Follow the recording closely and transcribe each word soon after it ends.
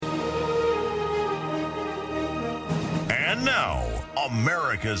And now,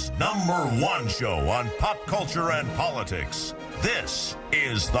 America's #1 show on pop culture and politics. This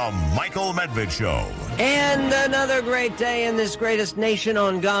is the Michael Medved Show. And another great day in this greatest nation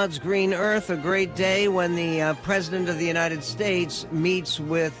on God's green earth. A great day when the President of the United States meets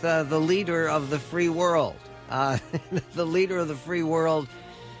with the leader of the free world. The leader of the free world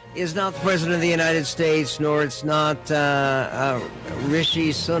is not the President of the United States, nor it's not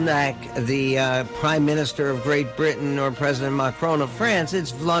Rishi Sunak, the Prime Minister of Great Britain, or President Macron of France.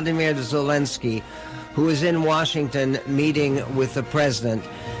 It's Vladimir Zelensky, who is in Washington meeting with the President.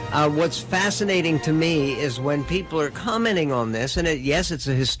 What's fascinating to me is when people are commenting on this, and yes, it's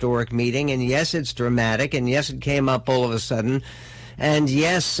a historic meeting, and yes, it's dramatic, and yes, it came up all of a sudden, and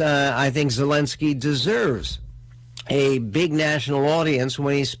yes, I think Zelensky deserves a big national audience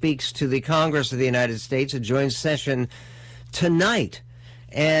when he speaks to the Congress of the United States, a joint session tonight.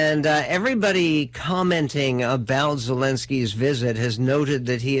 And everybody commenting about Zelensky's visit has noted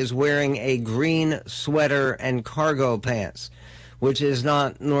that he is wearing a green sweater and cargo pants, which is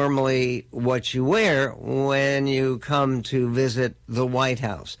not normally what you wear when you come to visit the White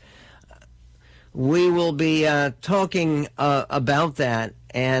House. We will be talking about that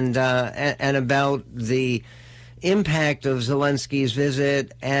and about the impact of Zelensky's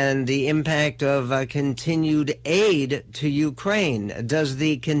visit and the impact of continued aid to Ukraine. Does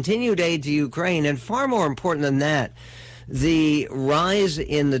the continued aid to Ukraine, and far more important than that, the rise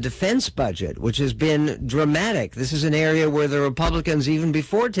in the defense budget, which has been dramatic. This is an area where the Republicans, even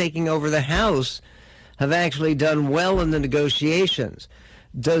before taking over the House, have actually done well in the negotiations.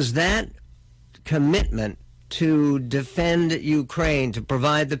 Does that commitment to defend Ukraine, to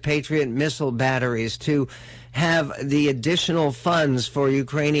provide the Patriot missile batteries, to have the additional funds for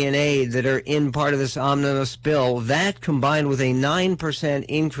Ukrainian aid that are in part of this omnibus bill, that combined with a 9%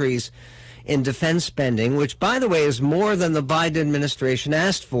 increase in defense spending, which, by the way, is more than the Biden administration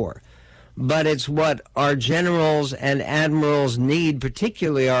asked for. But it's what our generals and admirals need,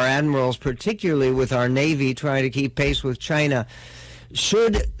 particularly our admirals, particularly with our Navy trying to keep pace with China.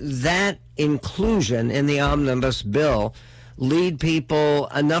 Should that inclusion in the omnibus bill lead people,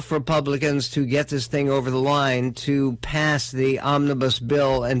 enough Republicans, to get this thing over the line to pass the omnibus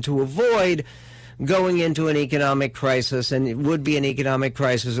bill and to avoid going into an economic crisis? And it would be an economic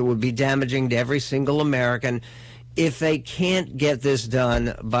crisis. It would be damaging to every single American if they can't get this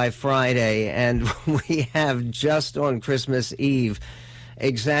done by Friday. And we have just on Christmas Eve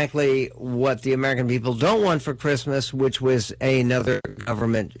exactly what the American people don't want for Christmas, which was another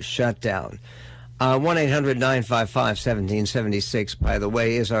government shutdown. 1-800-955-1776, by the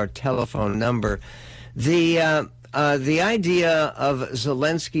way, is our telephone number. The idea of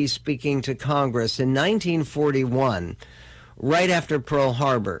Zelensky speaking to Congress in 1941, right after Pearl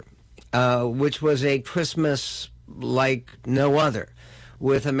Harbor, which was a Christmas like no other,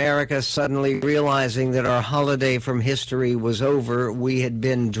 with America suddenly realizing that our holiday from history was over. We had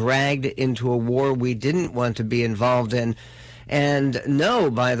been dragged into a war we didn't want to be involved in. And no,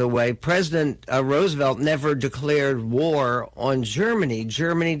 by the way, President Roosevelt never declared war on Germany.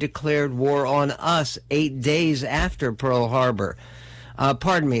 Germany declared war on us 8 days after Pearl Harbor.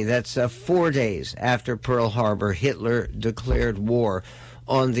 Pardon me, that's 4 days after Pearl Harbor. Hitler declared war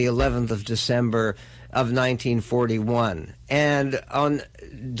on the 11th of December of 1941. And on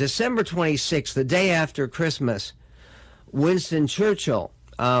December 26th, the day after Christmas, Winston Churchill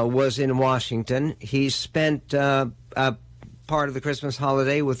was in Washington. He spent part of the Christmas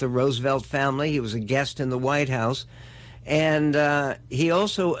holiday with the Roosevelt family. He was a guest in the White House. And he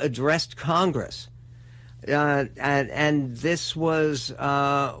also addressed Congress. And this was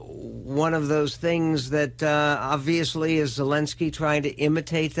one of those things that obviously is Zelensky trying to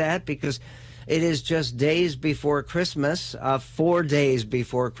imitate that, because it is just days before Christmas, 4 days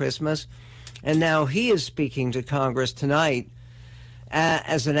before Christmas. And now he is speaking to Congress tonight.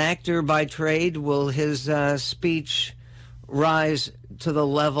 As an actor by trade, will his speech rise to the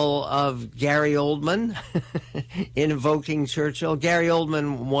level of Gary Oldman invoking Churchill? Gary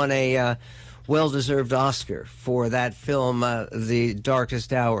Oldman won a well-deserved Oscar for that film, The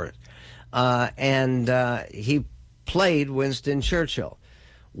Darkest Hour. And he played Winston Churchill.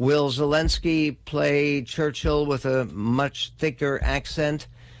 Will Zelensky play Churchill with a much thicker accent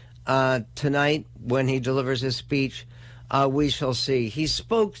tonight when he delivers his speech? We shall see. He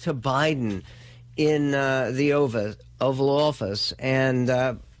spoke to Biden in the Oval Office, and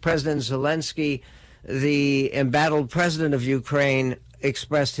President Zelensky, the embattled president of Ukraine,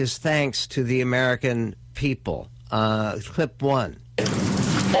 expressed his thanks to the American people. Clip one.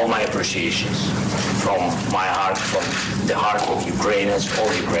 All my appreciations from my heart, from the heart of Ukrainians,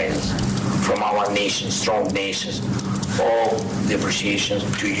 all Ukrainians, from our nation, strong nations, all the appreciation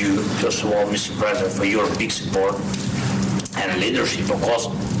to you, first of all, Mr. President, for your big support and leadership. Of course,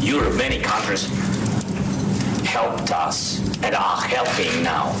 Europe, many countries helped us and are helping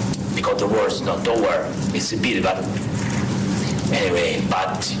now, because the war is not over. It's a bit, but anyway,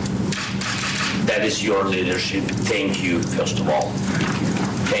 but that is your leadership. Thank you, first of all.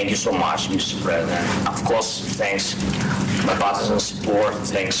 Thank you so much, Mr. President. Of course, thanks bipartisan support,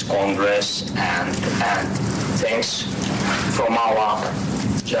 thanks Congress, and thanks from our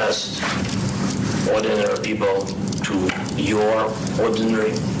just ordinary people to your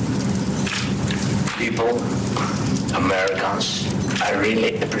ordinary people, Americans. I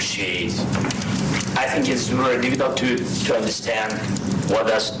really appreciate. I think it's very difficult to understand what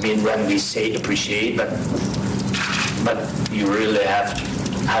does it mean when we say appreciate, but you really have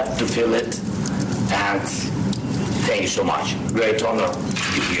to feel it. And thank you so much. Great honor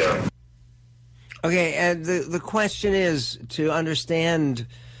to be here. Okay, and the question is to understand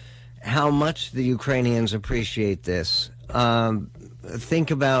how much the Ukrainians appreciate this.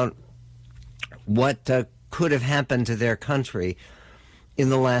 Think about what could have happened to their country in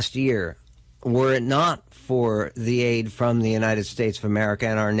the last year were it not for the aid from the United States of America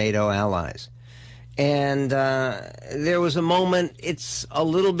and our NATO allies. And there was a moment, it's a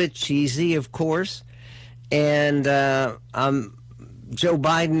little bit cheesy, of course, and Joe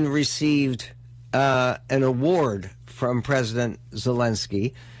Biden received an award from President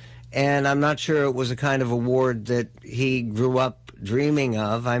Zelensky, and I'm not sure it was a kind of award that he grew up dreaming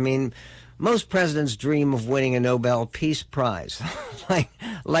of. I mean, most presidents dream of winning a Nobel Peace Prize,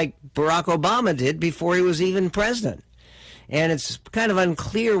 like Barack Obama did before he was even president. And it's kind of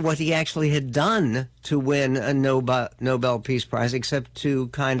unclear what he actually had done to win a Nobel Peace Prize, except to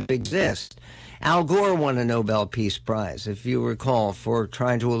kind of exist. Al Gore won a Nobel Peace Prize, if you recall, for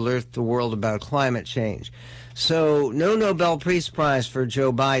trying to alert the world about climate change. So no Nobel Peace Prize for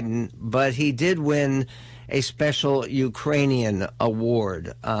Joe Biden, but he did win a special Ukrainian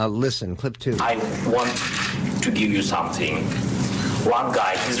award. Listen, clip 2. I want to give you something. One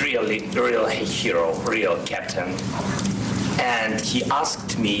guy, he's really a real hero, real captain, and he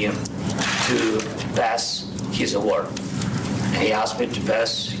asked me to pass his award. He asked me to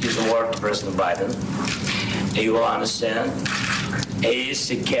pass his award to President Biden. You will understand, he is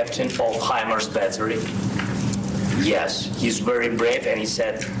the captain of HIMARS battery. Yes, he's very brave, and he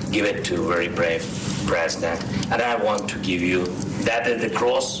said, give it to very brave president. And I want to give you that is the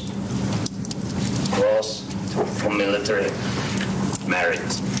cross for military merit.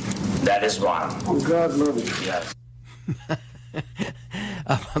 That is one. Oh, God love you. Yes.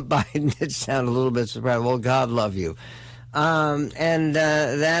 Biden did sound a little bit surprised. Well, God love you.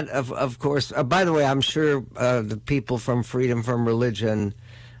 That, of course, by the way, I'm sure the people from Freedom from Religion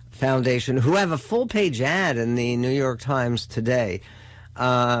Foundation, who have a full-page ad in the New York Times today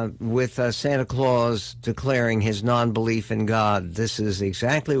with Santa Claus declaring his non-belief in God. This is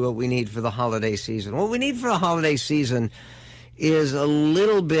exactly what we need for the holiday season. What we need for the holiday season is a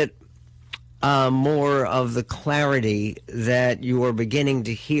little bit more of the clarity that you are beginning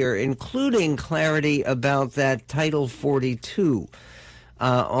to hear, including clarity about that Title 42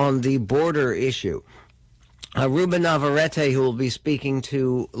 on the border issue. Ruben Navarrete, who we'll be speaking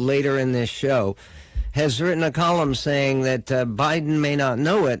to later in this show, has written a column saying that Biden may not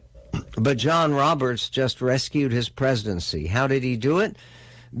know it, but John Roberts just rescued his presidency. How did he do it?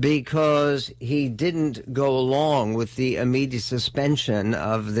 Because he didn't go along with the immediate suspension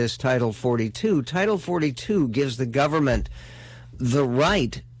of this Title 42. Title 42 gives the government the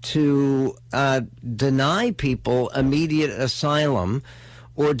right to deny people immediate asylum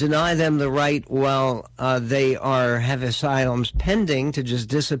or deny them the right while they have asylums pending to just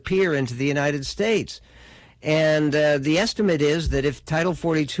disappear into the United States. And the estimate is that if Title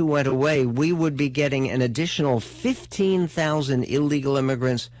 42 went away, we would be getting an additional 15,000 illegal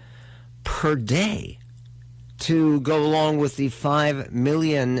immigrants per day to go along with the 5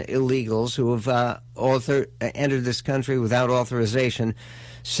 million illegals who have entered this country without authorization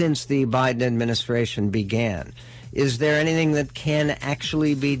since the Biden administration began. Is there anything that can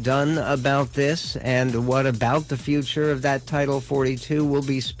actually be done about this? And what about the future of that Title 42? We'll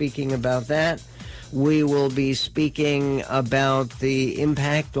be speaking about that. We will be speaking about the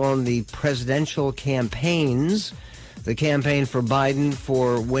impact on the presidential campaigns, the campaign for Biden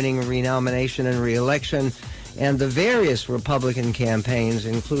for winning renomination and re-election, and the various Republican campaigns,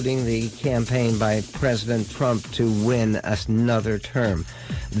 including the campaign by President Trump to win another term.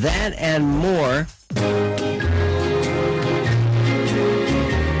 That and more.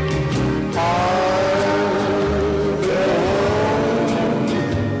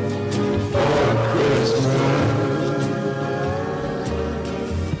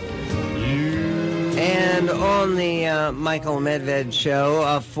 on the Michael Medved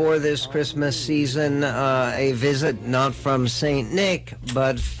Show for this Christmas season. A visit not from St. Nick,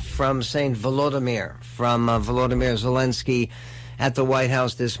 but from St. Volodymyr, from Volodymyr Zelensky at the White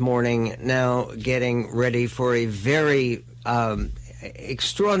House this morning, now getting ready for a very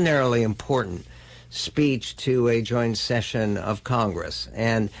extraordinarily important speech to a joint session of Congress.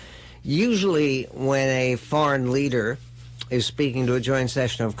 And usually when a foreign leader is speaking to a joint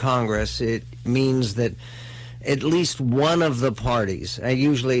session of Congress, it means that at least one of the parties,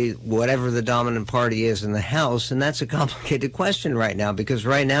 usually whatever the dominant party is in the House, and that's a complicated question right now, because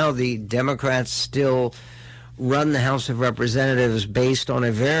right now the Democrats still run the House of Representatives based on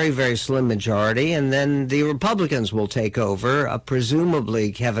a very, very slim majority, and then the Republicans will take over,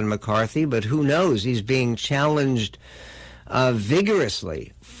 presumably Kevin McCarthy, but who knows? He's being challenged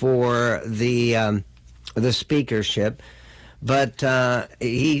vigorously for the speakership. But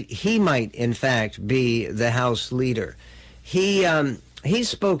he might, in fact, be the House leader. He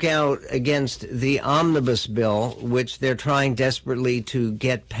spoke out against the omnibus bill, which they're trying desperately to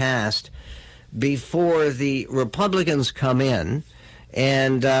get passed before the Republicans come in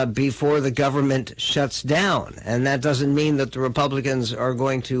and before the government shuts down. And that doesn't mean that the Republicans are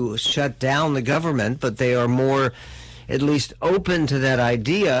going to shut down the government, but they are more at least open to that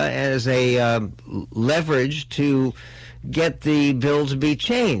idea as a leverage to get the bill to be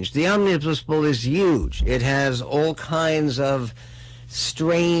changed. The omnibus bill is huge. It has all kinds of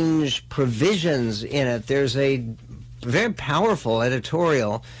strange provisions in it. There's a very powerful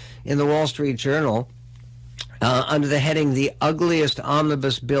editorial in the Wall Street Journal under the heading, "The Ugliest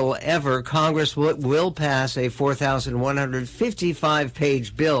Omnibus Bill Ever. Congress will pass a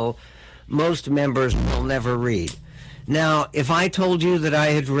 4,155-page bill most members will never read." Now, if I told you that I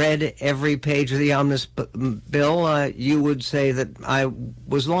had read every page of the omnibus bill, you would say that I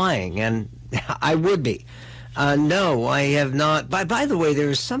was lying, and I would be. No, I have not. By the way, there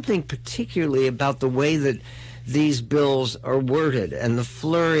is something particularly about the way that these bills are worded and the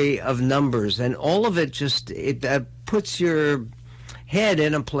flurry of numbers, and all of it just puts your head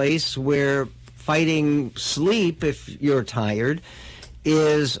in a place where fighting sleep, if you're tired,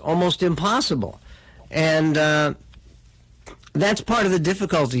 is almost impossible. And that's part of the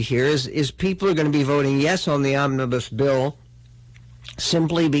difficulty here is people are going to be voting yes on the omnibus bill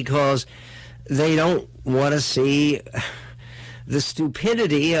simply because they don't want to see the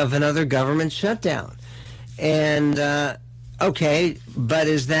stupidity of another government shutdown. And, okay, but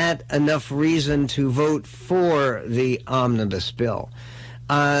is that enough reason to vote for the omnibus bill?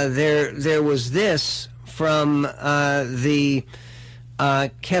 There was this from the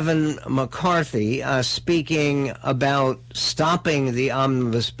Kevin McCarthy speaking about stopping the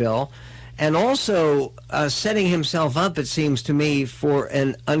omnibus bill and also setting himself up, it seems to me, for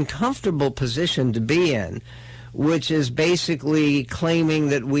an uncomfortable position to be in, which is basically claiming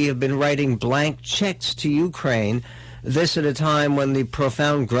that we have been writing blank checks to Ukraine, this at a time when the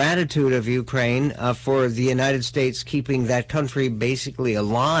profound gratitude of Ukraine for the United States keeping that country basically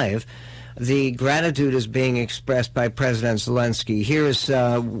alive. The gratitude is being expressed by President Zelensky. Here is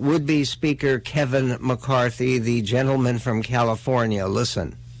would-be Speaker Kevin McCarthy, the gentleman from California.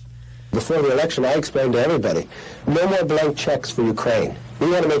 Listen. Before the election, I explained to everybody, no more blank checks for Ukraine. We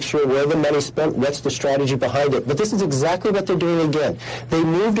want to make sure where the money's spent, what's the strategy behind it. But this is exactly what they're doing again. They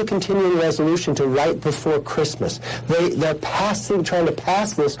moved a continuing resolution to right before Christmas. They're trying to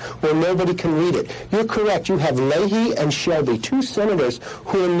pass this where nobody can read it. You're correct. You have Leahy and Shelby, two senators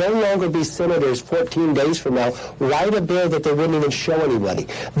who will no longer be senators 14 days from now, write a bill that they wouldn't even show anybody.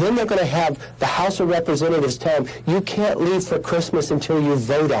 Then they're going to have the House of Representatives tell them, you can't leave for Christmas until you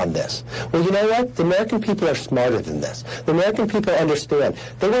vote on this. Well, you know what? The American people are smarter than this. The American people understand.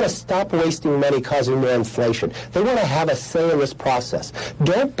 They want to stop wasting money causing more inflation. They want to have a say in this process.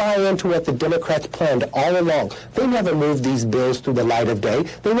 Don't buy into what the Democrats planned all along. They never moved these bills through the light of day.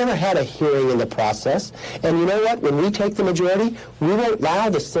 They never had a hearing in the process. And you know what? When we take the majority, we won't allow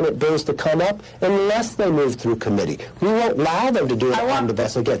the Senate bills to come up unless they move through committee. We won't allow them to do an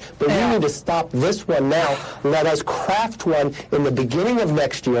omnibus again. But we need to stop this one now. Let us craft one in the beginning of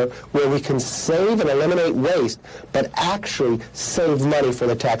next year where we can save and eliminate waste, but actually save money for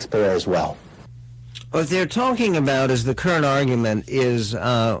the taxpayer as well. What they're talking about is the current argument is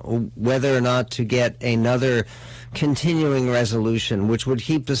whether or not to get another continuing resolution, which would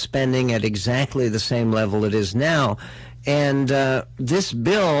keep the spending at exactly the same level it is now. And this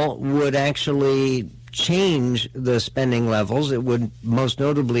bill would actually change the spending levels. It would most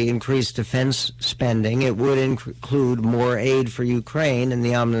notably increase defense spending. It would include more aid for Ukraine in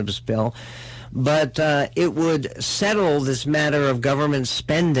the omnibus bill. But it would settle this matter of government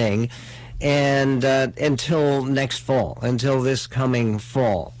spending and until next fall, until this coming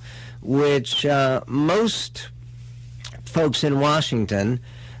fall, which most folks in Washington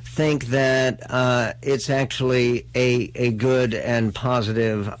think that it's actually a good and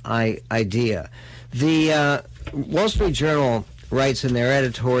positive idea. The Wall Street Journal writes in their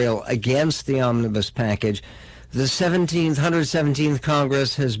editorial against the omnibus package, the 117th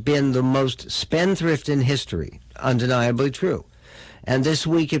Congress has been the most spendthrift in history, undeniably true. And this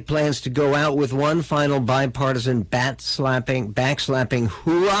week it plans to go out with one final bipartisan backslapping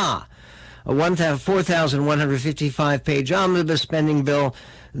hurrah, a 4,155-page omnibus spending bill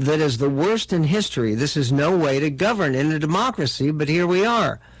that is the worst in history. This is no way to govern in a democracy, but here we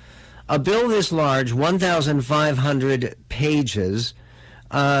are. A bill this large, 1,500 pages,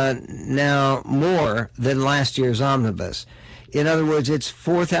 now more than last year's omnibus. In other words, it's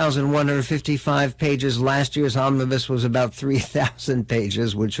 4,155 pages. Last year's omnibus was about 3,000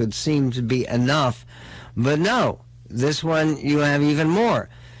 pages, which would seem to be enough. But no, this one you have even more.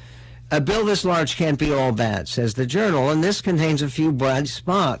 A bill this large can't be all bad, says the Journal, and this contains a few bright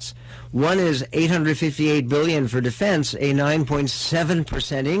spots. One is $858 billion for defense, a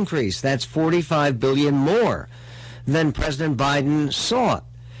 9.7% increase. That's $45 billion more than President Biden sought.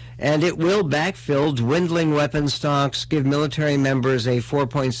 And it will backfill dwindling weapons stocks, give military members a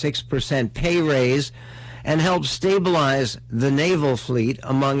 4.6% pay raise, and help stabilize the naval fleet,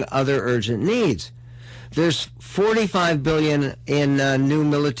 among other urgent needs. There's $45 billion in new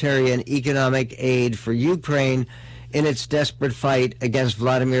military and economic aid for Ukraine in its desperate fight against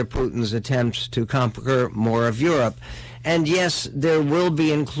Vladimir Putin's attempts to conquer more of Europe. And yes, there will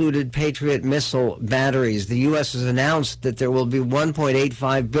be included Patriot missile batteries. The U.S. has announced that there will be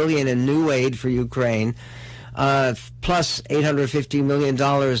 $1.85 billion in new aid for Ukraine, plus $850 million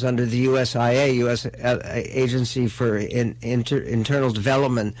under the USIA, U.S. Agency for Internal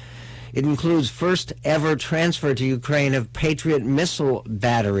Development. It includes first ever transfer to Ukraine of Patriot missile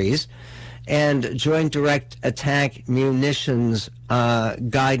batteries and joint direct attack munitions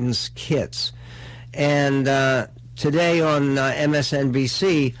guidance kits. And today on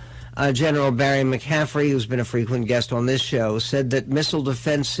MSNBC, General Barry McCarthy, who's been a frequent guest on this show, said that missile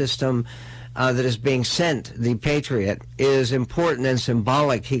defense system that is being sent, the Patriot, is important and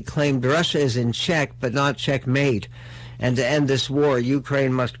symbolic. He claimed Russia is in check, but not checkmate. And to end this war,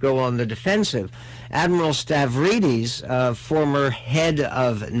 Ukraine must go on the defensive. Admiral Stavridis, former head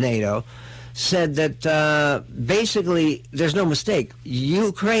of NATO, said that basically there's no mistake.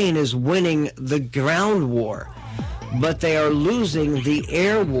 Ukraine is winning the ground war, but they are losing the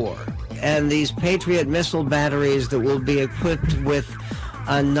air war. And these Patriot missile batteries that will be equipped with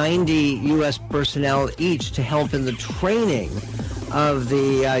 90 U.S. personnel each to help in the training of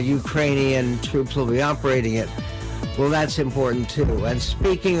the Ukrainian troops will be operating it. Well, that's important, too. And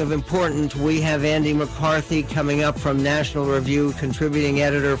speaking of important, we have Andy McCarthy coming up from National Review, contributing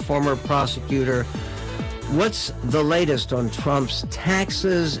editor, former prosecutor. What's the latest on Trump's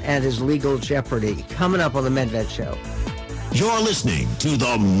taxes and his legal jeopardy? Coming up on The Medved Show. You're listening to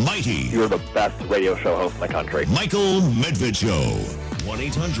the mighty... You're the best radio show host in the country. Michael Medved Show.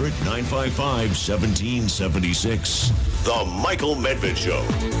 1-800-955-1776. The Michael Medved Show.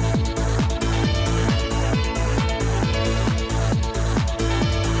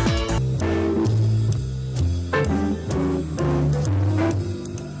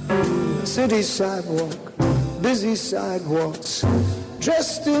 City sidewalk, busy sidewalks,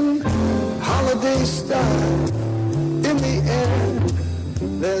 dressed in holiday style. In the air,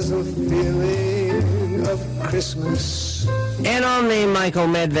 there's a feeling of Christmas. And on the Michael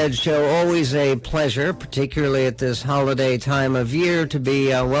Medved Show, always a pleasure, particularly at this holiday time of year, to be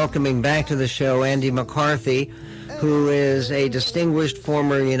welcoming back to the show Andy McCarthy, who is a distinguished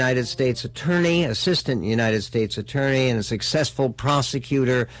former United States attorney, assistant United States attorney, and a successful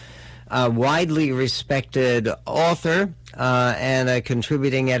prosecutor, widely respected author, and a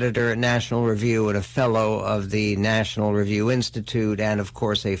contributing editor at National Review and a fellow of the National Review Institute, and, of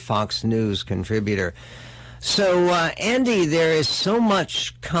course, a Fox News contributor. So, Andy, there is so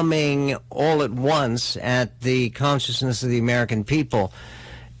much coming all at once at the consciousness of the American people,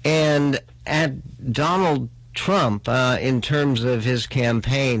 and at Donald Trump in terms of his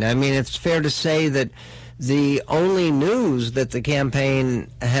campaign. I mean, it's fair to say that the only news that the campaign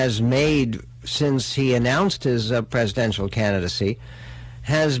has made since he announced his presidential candidacy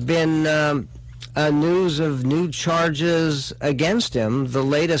has been news of new charges against him, the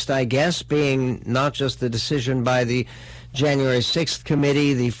latest, I guess, being not just the decision by the January 6th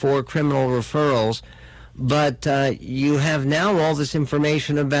committee, the 4 criminal referrals, But you have now all this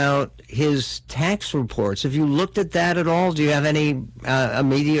information about his tax reports. Have you looked at that at all? Do you have any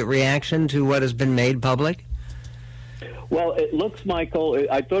immediate reaction to what has been made public? Well, it looks, Michael,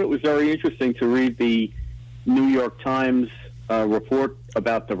 I thought it was very interesting to read the New York Times report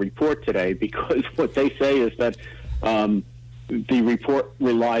about the report today, because what they say is that the report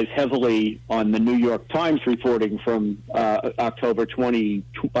relies heavily on the New York Times reporting from October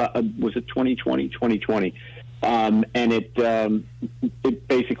 2020, and it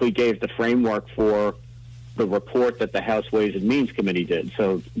basically gave the framework for the report that the House Ways and Means Committee did.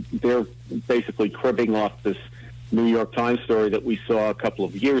 So they're basically cribbing off this New York Times story that we saw a couple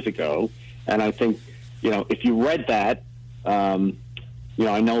of years ago. And I think, if you read that, I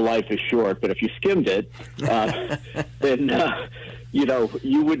know life is short, but if you skimmed it, then,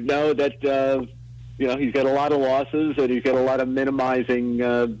 you would know that, he's got a lot of losses and he's got a lot of minimizing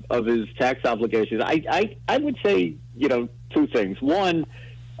of his tax obligations. I would say, two things. One,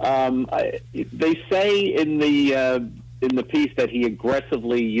 they say in the piece that he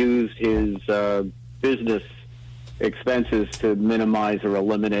aggressively used his business expenses to minimize or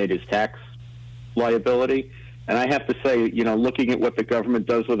eliminate his tax liability. And I have to say, looking at what the government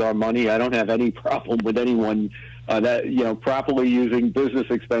does with our money, I don't have any problem with anyone that properly using business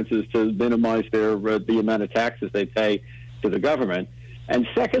expenses to minimize the amount of taxes they pay to the government. And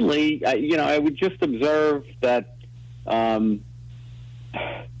secondly, I would just observe that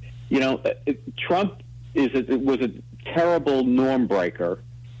Trump was a terrible norm breaker,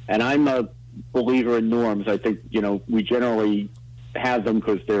 and I'm a believer in norms. I think we generally have them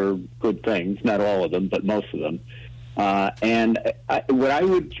because they're good things, not all of them, but most of them. And what I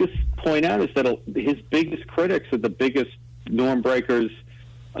would just point out is that his biggest critics are the biggest norm breakers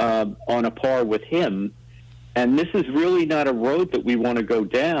on a par with him. And this is really not a road that we want to go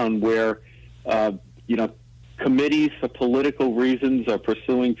down where, committees for political reasons are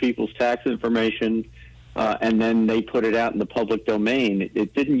pursuing people's tax information and then they put it out in the public domain.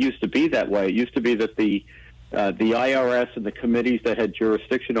 It didn't used to be that way. It used to be that the IRS and the committees that had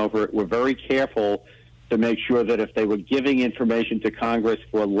jurisdiction over it were very careful to make sure that if they were giving information to Congress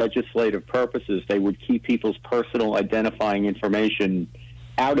for legislative purposes, they would keep people's personal identifying information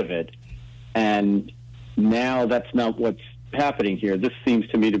out of it. And now that's not what's happening here. This seems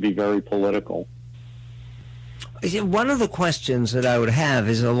to me to be very political. One of the questions that I would have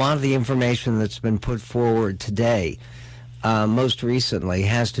is a lot of the information that's been put forward today, most recently,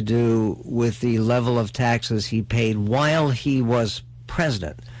 has to do with the level of taxes he paid while he was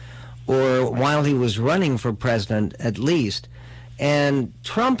president, or while he was running for president at least. And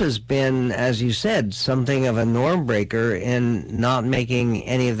Trump has been, as you said, something of a norm breaker in not making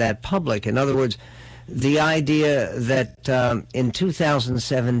any of that public. In other words, the idea that in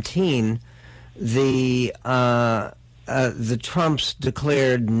 2017, the Trumps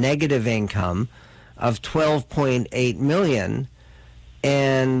declared negative income of $12.8 million,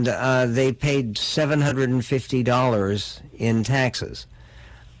 and they paid $750 in taxes.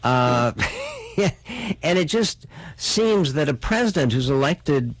 And it just seems that a president who's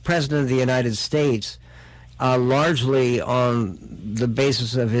elected president of the United States largely on the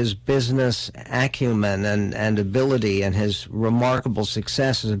basis of his business acumen and ability and his remarkable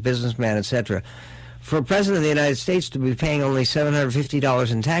success as a businessman, etc., for a president of the United States to be paying only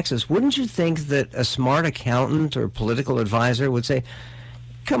 $750 in taxes, wouldn't you think that a smart accountant or political advisor would say,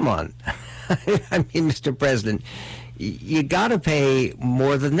 come on, I mean, Mr. President, you got to pay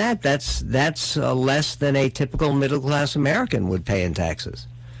more than that. That's less than a typical middle-class American would pay in taxes.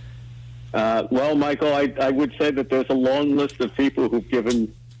 Well, Michael, I would say that there's a long list of people who've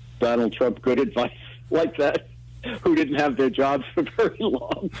given Donald Trump good advice like that who didn't have their jobs for very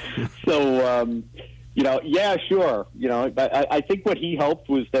long. So, yeah, sure. I think what he hoped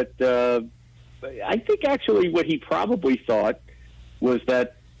was that, I think actually what he probably thought was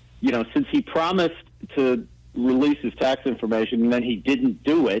that, since he promised to release his tax information and then he didn't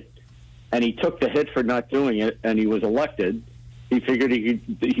do it, and he took the hit for not doing it, and he was elected, he figured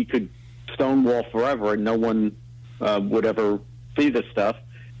he could stonewall forever and no one would ever see this stuff,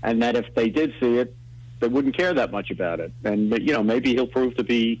 and that if they did see it, they wouldn't care that much about it. And maybe he'll prove to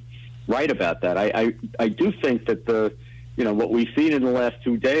be right about that. I do think that what we've seen in the last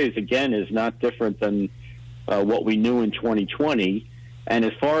 2 days again is not different than what we knew in 2020. And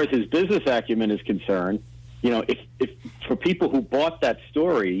as far as his business acumen is concerned, if for people who bought that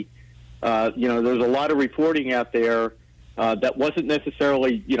story, there's a lot of reporting out there that wasn't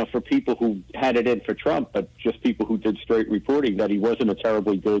necessarily, for people who had it in for Trump, but just people who did straight reporting that he wasn't a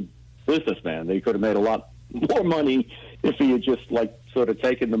terribly good businessman. They could have made a lot more money if he had just sort of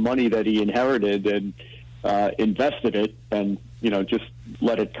taken the money that he inherited and invested it and, just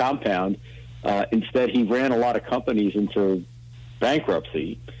let it compound. Instead, he ran a lot of companies into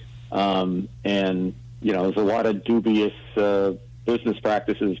bankruptcy. And, there's a lot of dubious business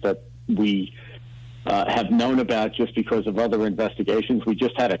practices that we have known about just because of other investigations. We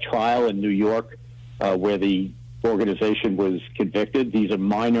just had a trial in New York where the organization was convicted. These are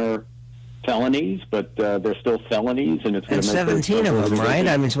minor felonies, but they're still felonies, and it's going to make 17 of them, right?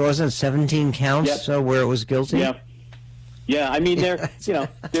 I mean, wasn't it 17 counts where it was guilty? Yeah. Yeah, I mean, they're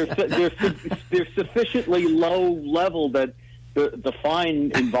sufficiently low level that the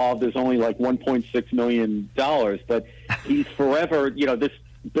fine involved is only like $1.6 million, but he's forever, this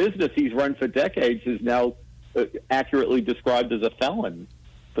business he's run for decades is now accurately described as a felon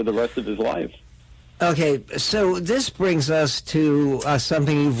for the rest of his life. Okay, so this brings us to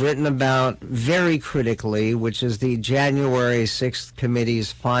something you've written about very critically, which is the January 6th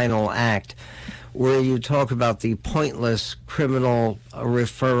Committee's final act, where you talk about the pointless criminal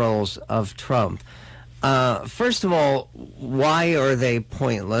referrals of Trump. First of all, why are they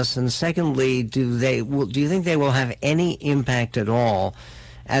pointless? And secondly, do you think they will have any impact at all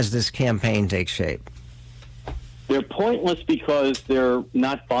as this campaign takes shape? They're pointless because they're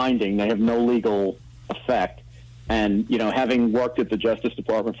not binding. They have no legal effect. And, having worked at the Justice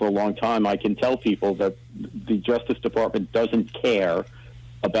Department for a long time, I can tell people that the Justice Department doesn't care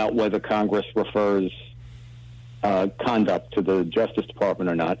about whether Congress refers conduct to the Justice Department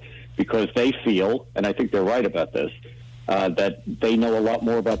or not, because they feel, and I think they're right about this, that they know a lot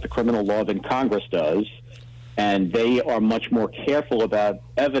more about the criminal law than Congress does, and they are much more careful about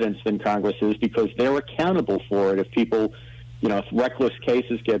evidence than Congress is because they're accountable for it. If people, if reckless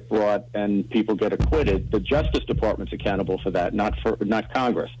cases get brought and people get acquitted, the Justice Department's accountable for that, not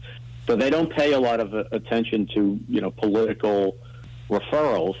Congress. So they don't pay a lot of attention to, political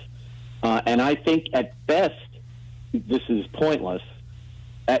referrals. And I think at best, this is pointless.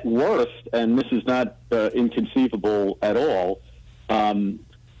 At worst, and this is not inconceivable at all,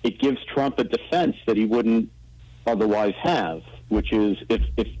 it gives Trump a defense that he wouldn't otherwise have, which is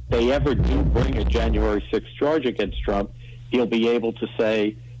if they ever do bring a January 6th charge against Trump, he'll be able to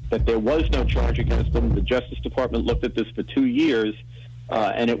say that there was no charge against him. The Justice Department looked at this for 2 years,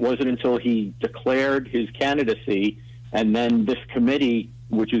 and it wasn't until he declared his candidacy and then this committee,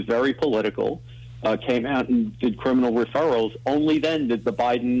 which is very political, came out and did criminal referrals. Only then did the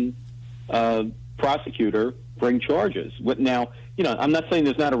Biden prosecutor bring charges. Now, I'm not saying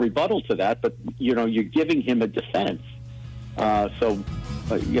there's not a rebuttal to that, but, you're giving him a defense. I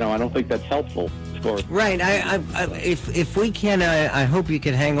don't think that's helpful. Right. If we can, I hope you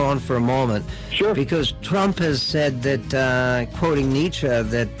can hang on for a moment. Sure. Because Trump has said that, quoting Nietzsche,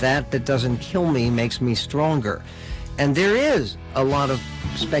 that doesn't kill me makes me stronger. And there is a lot of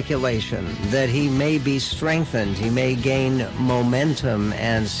speculation that he may be strengthened, he may gain momentum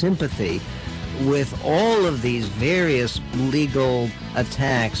and sympathy with all of these various legal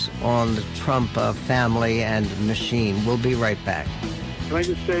attacks on the Trump family and machine. We'll be right back. Can I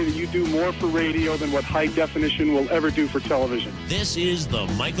just say that you do more for radio than what high definition will ever do for television? This is the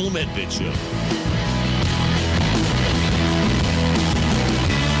Michael Medved Show.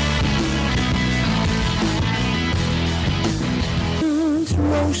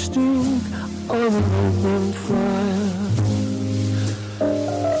 Roasting on an open fire,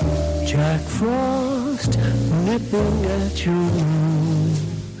 Jack Frost nipping at your nose.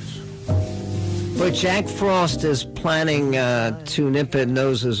 But Jack Frost is planning to nip at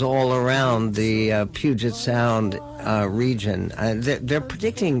noses all around the Puget Sound region. They're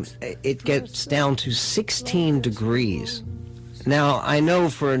predicting it gets down to 16 degrees. Now, I know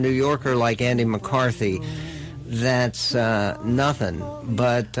for a New Yorker like Andy McCarthy, that's nothing.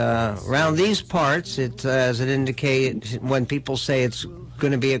 But around these parts, as it indicates, when people say it's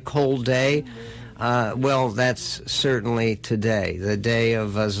going to be a cold day, well, that's certainly today, the day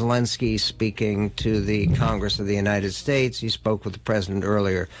of Zelensky speaking to the Congress of the United States. He spoke with the president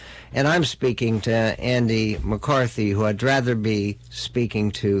earlier. And I'm speaking to Andy McCarthy, who I'd rather be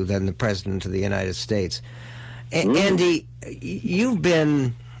speaking to than the president of the United States. Andy, you've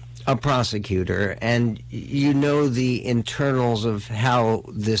been a prosecutor, and you know the internals of how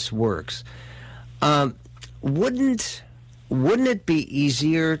this works. Wouldn't it be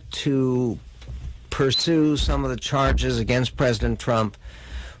easier to pursue some of the charges against President Trump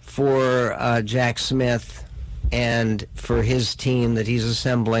for Jack Smith and for his team that he's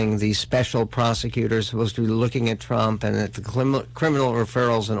assembling, the special prosecutors supposed to be looking at Trump and at the criminal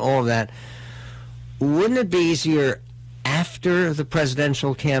referrals and all of that? Wouldn't it be easier after the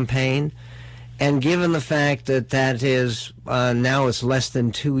presidential campaign? And given the fact that is now it's less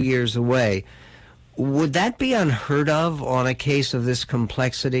than 2 years away, Would that be unheard of on a case of this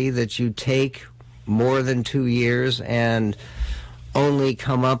complexity, that you take more than 2 years and only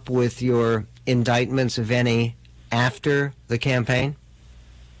come up with your indictments, if any, after the campaign?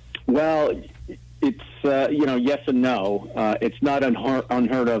 Well, it's, yes and no. It's not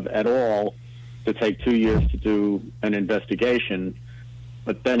unheard of at all to take 2 years to do an investigation.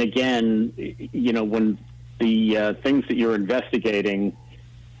 But then again, when the things that you're investigating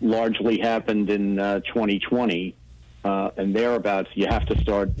largely happened in 2020 and thereabouts, you have to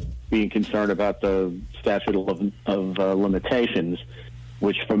start being concerned about the statute of limitations,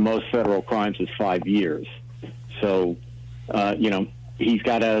 which for most federal crimes is 5 years. So, he's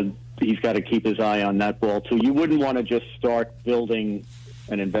got to keep his eye on that ball too. You wouldn't want to just start building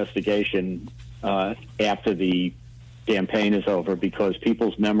an investigation after the campaign is over, because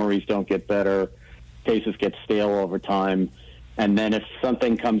people's memories don't get better, cases get stale over time, and then if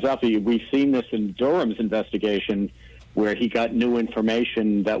something comes up, we've seen this in Durham's investigation, where he got new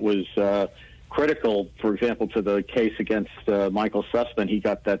information that was critical, for example, to the case against Michael Sussman. He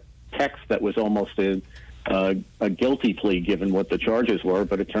got that text that was almost a guilty plea, given what the charges were,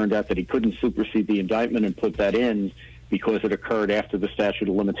 but it turned out that he couldn't supersede the indictment and put that in because it occurred after the statute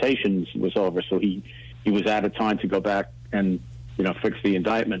of limitations was over. So he was out of time to go back and fix the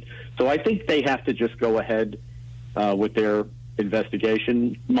indictment. So I think they have to just go ahead with their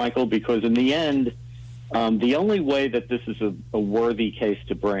investigation, Michael, because in the end, the only way that this is a worthy case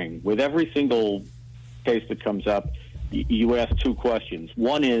to bring, with every single case that comes up, you ask two questions.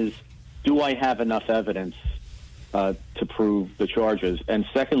 One is, do I have enough evidence to prove the charges? And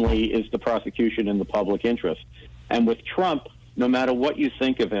secondly, is the prosecution in the public interest? And with Trump, no matter what you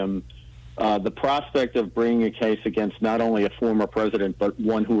think of him, the prospect of bringing a case against not only a former president, but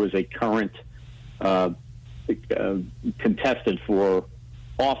one who is a current contestant for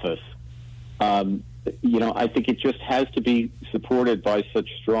office, I think it just has to be supported by such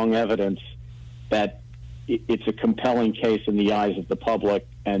strong evidence that it's a compelling case in the eyes of the public,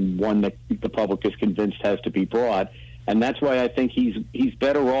 and one that the public is convinced has to be brought. And that's why I think he's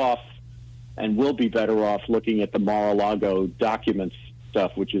better off, and will be better off, looking at the Mar-a-Lago documents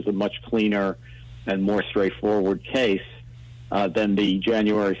stuff, which is a much cleaner and more straightforward case than the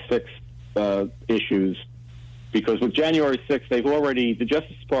January 6th issues. Because with January 6th, the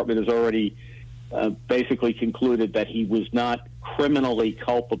Justice Department has already basically concluded that he was not criminally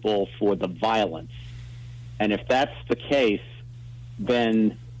culpable for the violence. And if that's the case,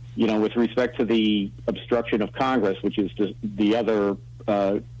 then, with respect to the obstruction of Congress, which is the other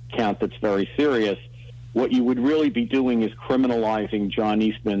count that's very serious, what you would really be doing is criminalizing John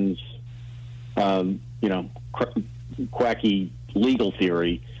Eastman's, quacky legal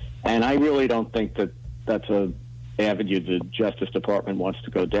theory. And I really don't think that that's a avenue the Justice Department wants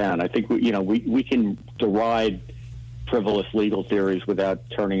to go down. I think we can deride frivolous legal theories without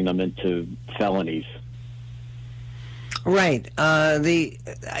turning them into felonies. Right.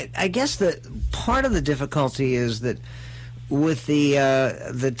 I guess that part of the difficulty is that with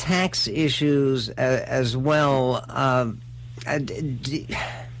the tax issues as well,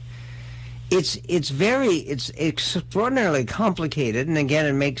 it's extraordinarily complicated, and again,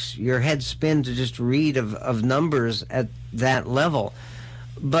 it makes your head spin to just read of numbers at that level.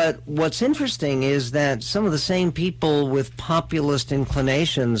 But what's interesting is that some of the same people with populist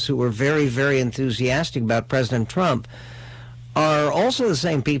inclinations who were very, very enthusiastic about President Trump are also the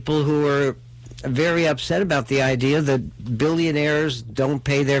same people who are very upset about the idea that billionaires don't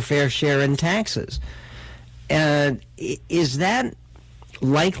pay their fair share in taxes. And is that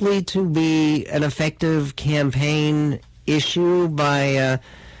likely to be an effective campaign issue by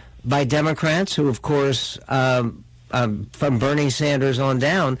Democrats, who, of course, from Bernie Sanders on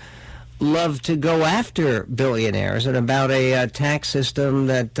down, love to go after billionaires, and about a tax system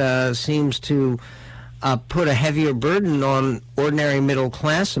that seems to put a heavier burden on ordinary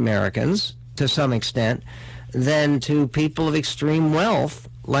middle-class Americans to some extent than to people of extreme wealth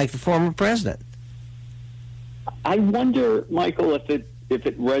like the former president? I wonder, Michael, if it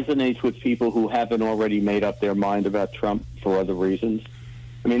resonates with people who haven't already made up their mind about Trump for other reasons.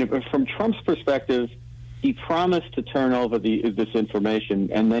 I mean, from Trump's perspective, he promised to turn over this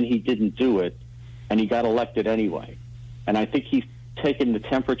information, and then he didn't do it, and he got elected anyway. And I think he's taken the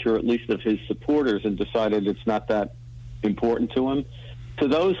temperature, at least of his supporters, and decided it's not that important to him. To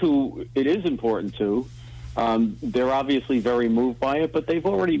those who it is important to, they're obviously very moved by it, but they've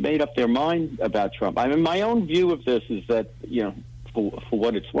already made up their mind about Trump. I mean, my own view of this is that, for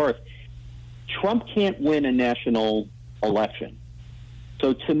what it's worth, Trump can't win a national election.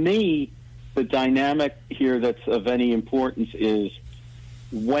 So to me, the dynamic here that's of any importance is,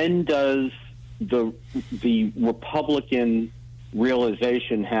 when does the Republican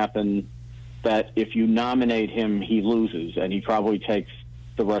realization happen that if you nominate him, he loses, and he probably takes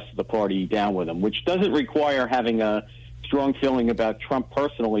the rest of the party down with him, which doesn't require having a strong feeling about Trump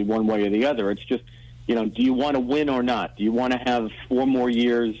personally one way or the other. It's just, do you want to win or not? Do you want to have 4 more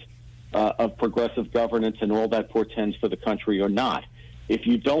years of progressive governance and all that portends for the country or not? If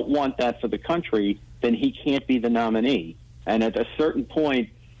you don't want that for the country, then he can't be the nominee. And at a certain point,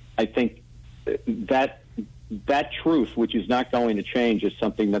 I think that truth, which is not going to change, is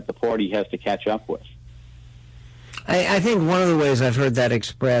something that the party has to catch up with. I think one of the ways I've heard that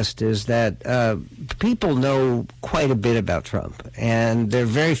expressed is that people know quite a bit about Trump, and there are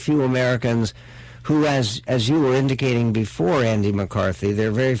very few Americans who, as you were indicating before, Andy McCarthy, there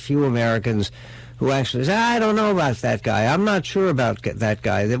are very few Americans who actually say, I don't know about that guy, I'm not sure about that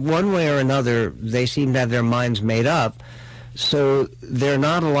guy. That one way or another, they seem to have their minds made up. So there are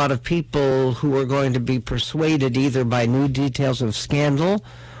not a lot of people who are going to be persuaded either by new details of scandal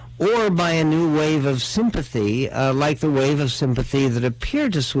or by a new wave of sympathy, like the wave of sympathy that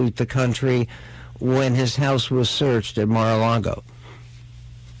appeared to sweep the country when his house was searched at Mar-a-Lago.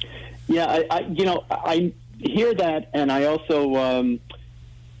 Yeah, I hear that, and I also,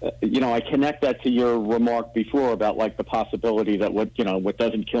 I connect that to your remark before about like the possibility that what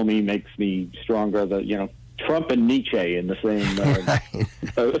doesn't kill me makes me stronger. Trump and Nietzsche in the same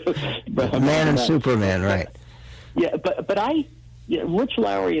man and Superman, right? Yeah, but Rich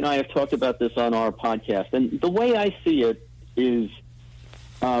Lowry and I have talked about this on our podcast, and the way I see it is,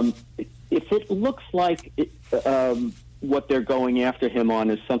 if it looks like what they're going after him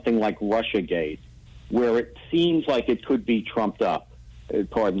on is something like Russiagate, where it seems like it could be trumped up,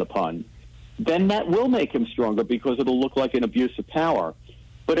 pardon the pun, then that will make him stronger because it'll look like an abuse of power.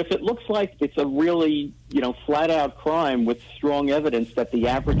 But if it looks like it's a really, flat-out crime with strong evidence that the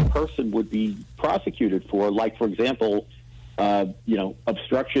average person would be prosecuted for, like, for example,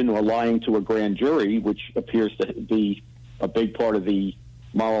 obstruction or lying to a grand jury, which appears to be a big part of the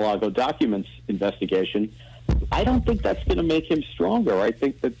Mar-a-Lago documents investigation, I don't think that's going to make him stronger. I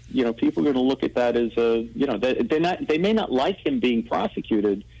think that, people are going to look at that as they may not like him being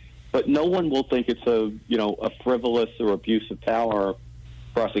prosecuted, but no one will think it's a frivolous or abuse of power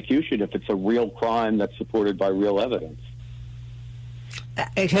prosecution if it's a real crime that's supported by real evidence.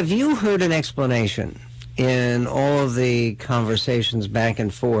 Have you heard an explanation in all of the conversations back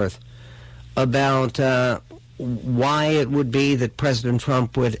and forth about why it would be that President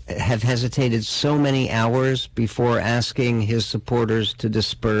Trump would have hesitated so many hours before asking his supporters to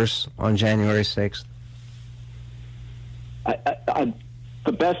disperse on January 6th?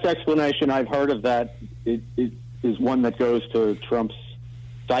 The best explanation I've heard of that is one that goes to Trump's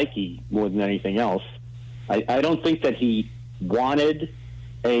psyche more than anything else. I don't think that he wanted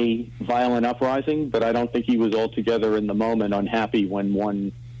a violent uprising, but I don't think he was altogether in the moment unhappy when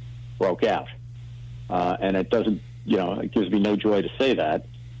one broke out. And it doesn't, it gives me no joy to say that,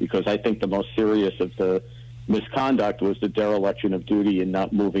 because I think the most serious of the misconduct was the dereliction of duty and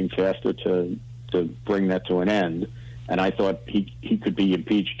not moving faster to bring that to an end. And I thought he could be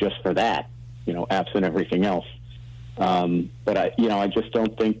impeached just for that, absent everything else. But I just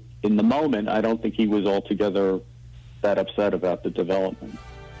don't think, in the moment, I don't think he was altogether that upset about the development.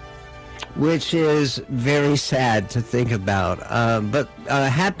 Which is very sad to think about. But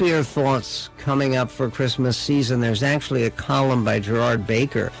happier thoughts coming up for Christmas season. There's actually a column by Gerard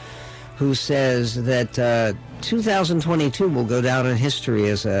Baker who says that 2022 will go down in history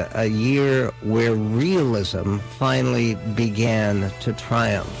as a year where realism finally began to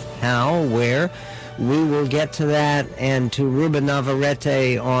triumph. How? Where? We will get to that and to Ruben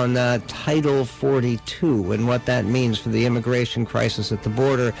Navarrete on Title 42 and what that means for the immigration crisis at the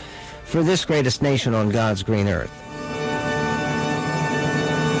border for this greatest nation on God's green earth.